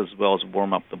loss as well as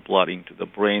warm up the blood into the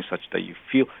brain such that you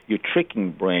feel you're tricking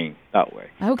the brain that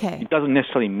way. Okay. It doesn't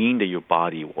necessarily mean that your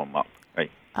body warm up, right?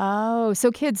 Oh,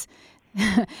 so kids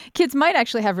might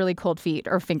actually have really cold feet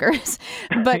or fingers,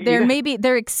 but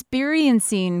they're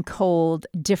experiencing cold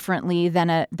differently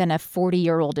than a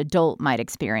 40-year-old adult might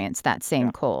experience that same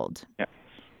cold. Yeah.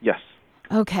 Yes.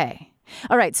 Okay.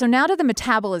 All right. So now to the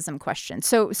metabolism question.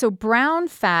 So brown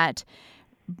fat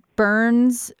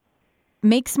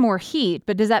makes more heat,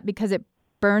 but is that because it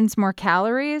burns more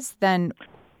calories than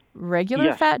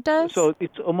regular fat does? So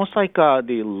it's almost like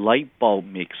the light bulb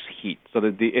makes heat, so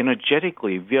that they're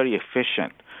energetically very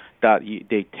efficient, that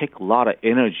they take a lot of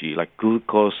energy, like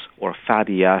glucose or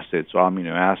fatty acids or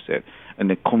amino acid, and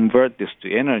they convert this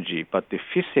to energy, but the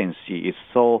efficiency is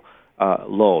so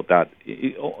low that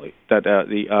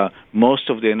most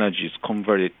of the energy is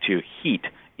converted to heat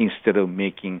instead of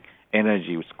making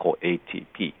energy, which is called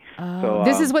ATP. Oh, So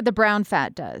this is what the brown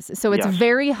fat does. So it's yes.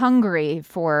 very hungry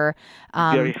for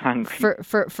Very hungry.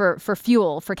 for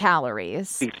fuel, for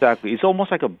calories. Exactly. It's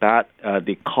almost like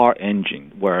the car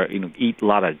engine where eat a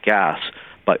lot of gas,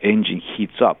 but engine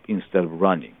heats up instead of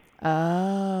running.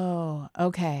 Oh,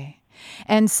 okay.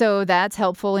 And so that's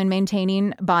helpful in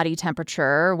maintaining body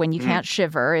temperature when you can't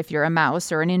shiver if you're a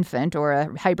mouse or an infant or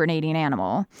a hibernating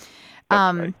animal.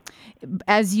 Right.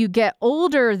 As you get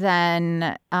older,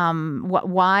 then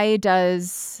how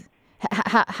does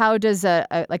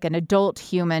like an adult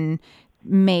human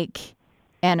make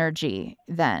energy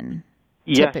then?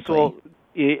 Yeah. Typically? So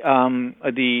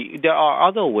there are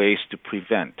other ways to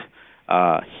prevent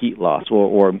heat loss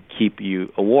or keep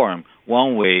you warm.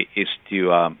 One way is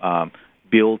to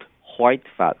build white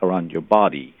fat around your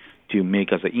body to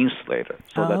make as an insulator,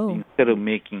 so that instead of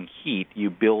making heat, you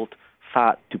build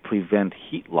fat to prevent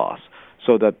heat loss.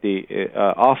 So that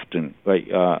often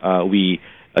we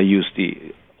use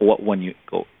when you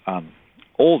go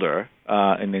older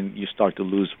and then you start to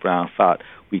lose brown fat,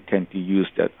 we tend to use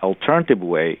that alternative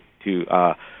way to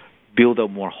build up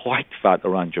more white fat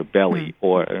around your belly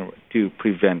or to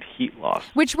prevent heat loss.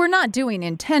 Which we're not doing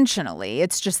intentionally.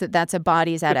 It's just that's a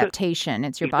body's adaptation.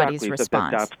 It's your body's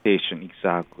response. It's adaptation,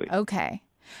 exactly.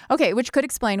 Okay, which could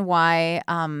explain why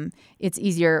it's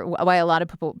easier, why a lot of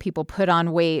people put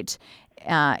on weight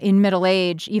in middle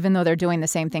age, even though they're doing the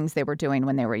same things they were doing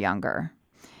when they were younger.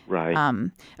 Right.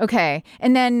 Okay,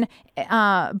 and then,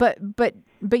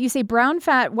 but you say brown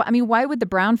fat. I mean, why would the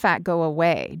brown fat go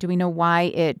away? Do we know why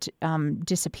it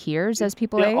disappears as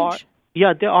people age?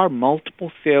 There are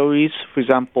multiple theories. For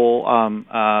example,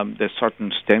 there's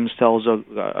certain stem cells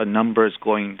numbers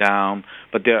going down,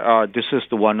 but this is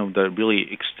one of the really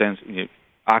extensive,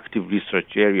 active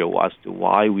research area as to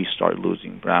why we start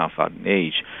losing brown fat in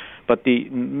age. But the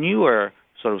newer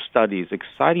sort of studies,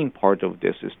 exciting part of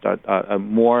this is that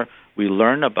more we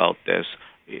learn about this,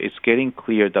 it's getting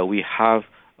clear that we have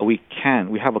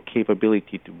a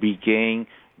capability to regain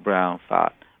brown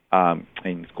fat. And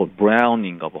it's called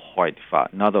browning of white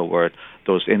fat. In other words,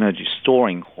 those energy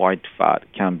storing white fat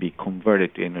can be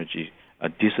converted to energy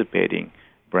dissipating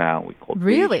brown. We call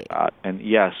beige fat. And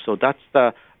yes, so that's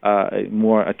the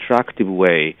more attractive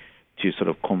way to sort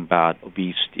of combat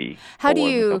obesity or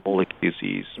metabolic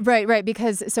disease. Right.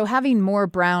 Because so having more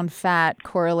brown fat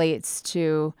correlates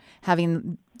to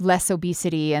having less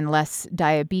obesity and less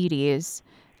diabetes.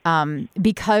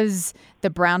 Because the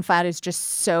brown fat is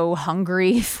just so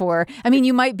hungry for, I mean,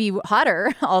 you might be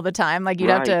hotter all the time. Like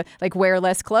you'd have to wear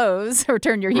less clothes or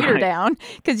turn your heater down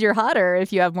because you're hotter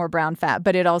if you have more brown fat.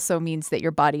 But it also means that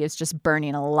your body is just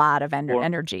burning a lot of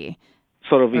energy.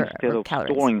 Sort of instead of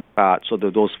calories. Storing fat, so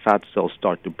that those fat cells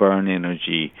start to burn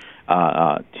energy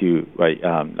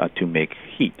to make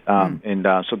heat. And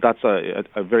so that's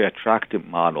a very attractive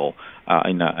model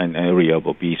in an area of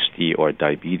obesity or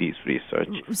diabetes research.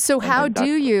 So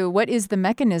what is the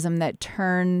mechanism that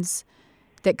turns,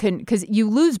 because you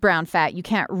lose brown fat, you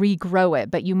can't regrow it,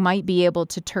 but you might be able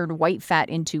to turn white fat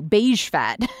into beige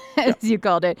fat, as you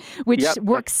called it, which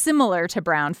works similar to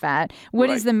brown fat. What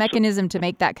is the mechanism to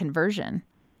make that conversion?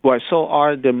 Well,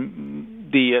 so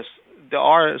this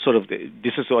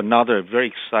is another very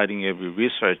exciting area of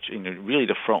research in really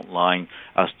the front line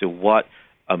as to what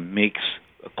makes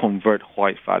convert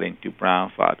white fat into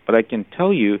brown fat. But I can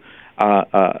tell you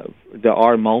there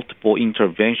are multiple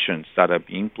interventions that have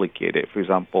been implicated. For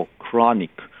example, chronic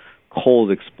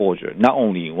cold exposure, not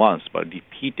only once, but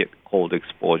repeated cold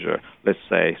exposure, let's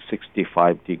say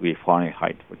 65 degrees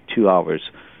Fahrenheit for 2 hours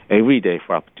every day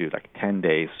for up to 10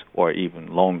 days or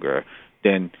even longer,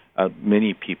 then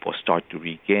many people start to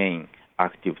regain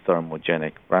active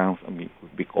thermogenic brown,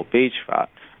 we call beige fat,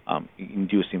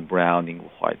 inducing browning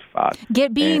of white fat.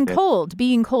 Being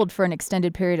cold for an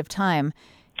extended period of time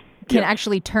can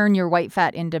actually turn your white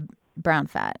fat into brown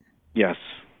fat. Yes.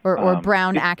 Or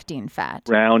brown acting fat.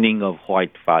 Browning of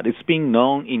white fat. It's been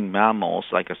known in mammals,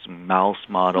 like as mouse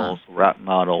models, rat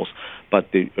models, but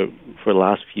for the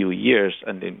last few years,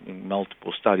 and in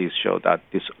multiple studies show that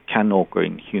this can occur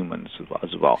in humans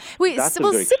as well. Wait,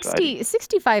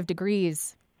 65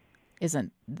 degrees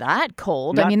isn't that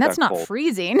cold. I mean, that's not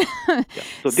freezing.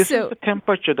 So this is the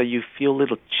temperature that you feel a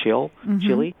little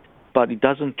chilly, but it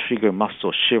doesn't trigger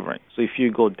muscle shivering. So if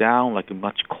you go down a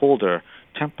much colder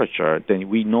temperature, then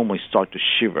we normally start to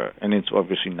shiver, and it's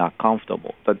obviously not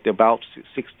comfortable. But about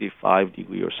 65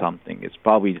 degrees or something, it's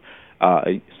probably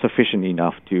sufficient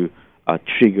enough to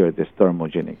trigger this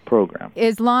thermogenic program.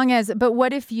 But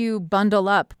what if you bundle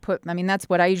up? That's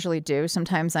what I usually do.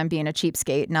 Sometimes I'm being a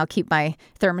cheapskate and I'll keep my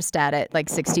thermostat at like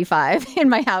 65 in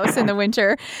my house in the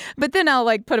winter. But then I'll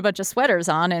like put a bunch of sweaters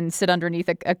on and sit underneath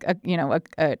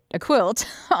a quilt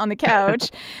on the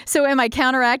couch. So am I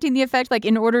counteracting the effect? Like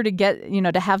in order to get,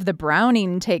 to have the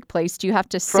browning take place, do you have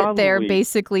to sit there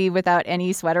basically without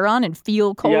any sweater on and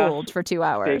feel cold for 2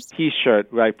 hours? A T-shirt,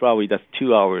 right? Probably that's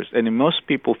 2 hours. And most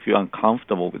people feel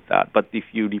uncomfortable with that. But if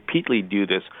you repeatedly do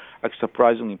this,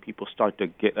 surprisingly, people start to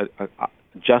get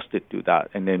adjusted to that,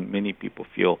 and then many people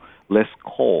feel less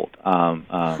cold.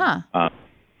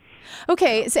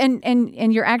 Okay, so,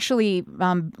 and you're actually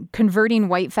converting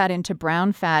white fat into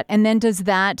brown fat, and then does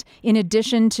that, in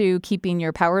addition to keeping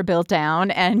your power bill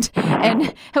down and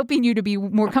helping you to be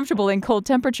more comfortable in cold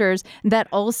temperatures, that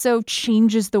also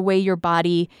changes the way your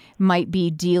body might be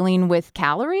dealing with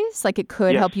calories? Like it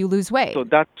could help you lose weight. So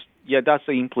that's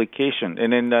the implication.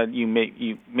 And then you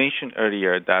mentioned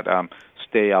earlier that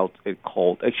stay out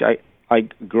cold. Actually, I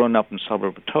grown up in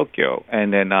suburb of Tokyo,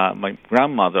 and then my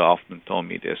grandmother often told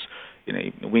me this.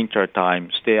 In the winter time,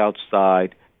 stay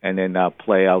outside, and then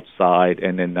play outside,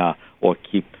 and then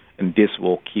and this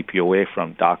will keep you away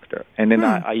from doctor. And then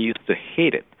I used to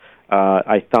hate it.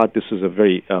 I thought this was a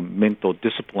very mental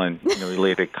discipline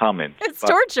related comment. It's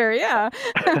torture, yeah.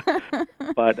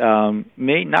 But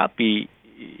may not be.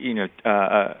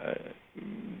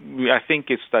 I think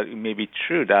it may be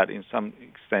true that in some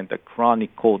extent the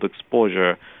chronic cold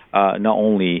exposure not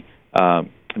only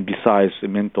besides the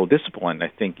mental discipline, I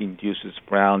think induces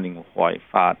browning of white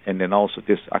fat, and then also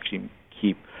this actually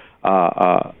keep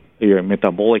your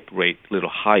metabolic rate a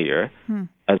little higher,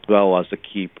 as well as to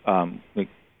keep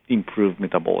improve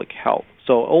metabolic health.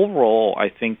 So overall, I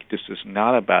think this is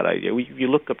not a bad idea. If you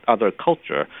look at other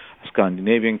culture,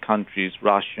 Scandinavian countries,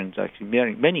 Russians, actually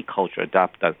many cultures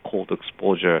adapt that cold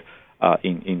exposure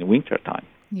in the winter time.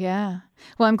 Yeah.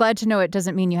 Well, I'm glad to know it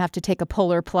doesn't mean you have to take a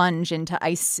polar plunge into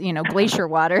ice, glacier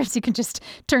waters. You can just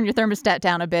turn your thermostat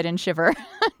down a bit and shiver.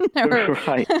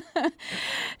 Right.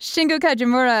 Shingo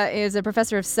Kajimura is a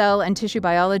professor of cell and tissue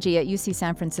biology at UC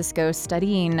San Francisco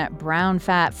studying brown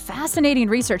fat. Fascinating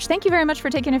research. Thank you very much for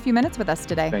taking a few minutes with us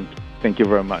today. Thank you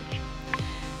very much.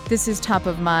 This is Top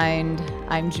of Mind.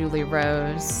 I'm Julie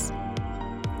Rose.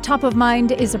 Top of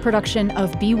Mind is a production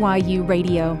of BYU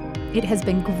Radio. It has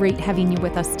been great having you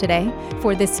with us today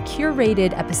for this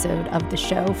curated episode of the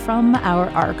show from our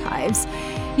archives.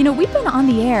 We've been on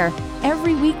the air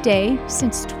every weekday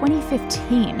since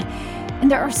 2015, and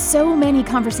there are so many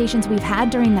conversations we've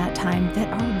had during that time that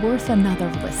are worth another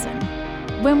listen.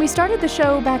 When we started the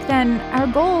show back then, our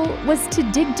goal was to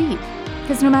dig deep,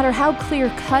 because no matter how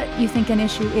clear-cut you think an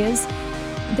issue is,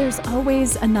 there's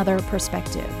always another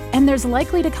perspective. And there's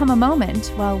likely to come a moment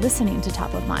while listening to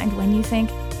Top of Mind when you think,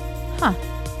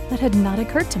 that had not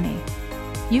occurred to me.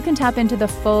 You can tap into the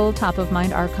full Top of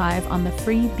Mind archive on the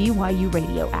free BYU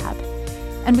Radio app.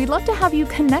 And we'd love to have you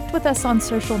connect with us on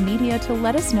social media to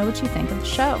let us know what you think of the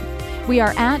show. We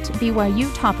are at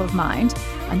BYU Top of Mind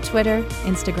on Twitter,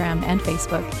 Instagram, and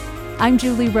Facebook. I'm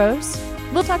Julie Rose.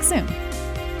 We'll talk soon.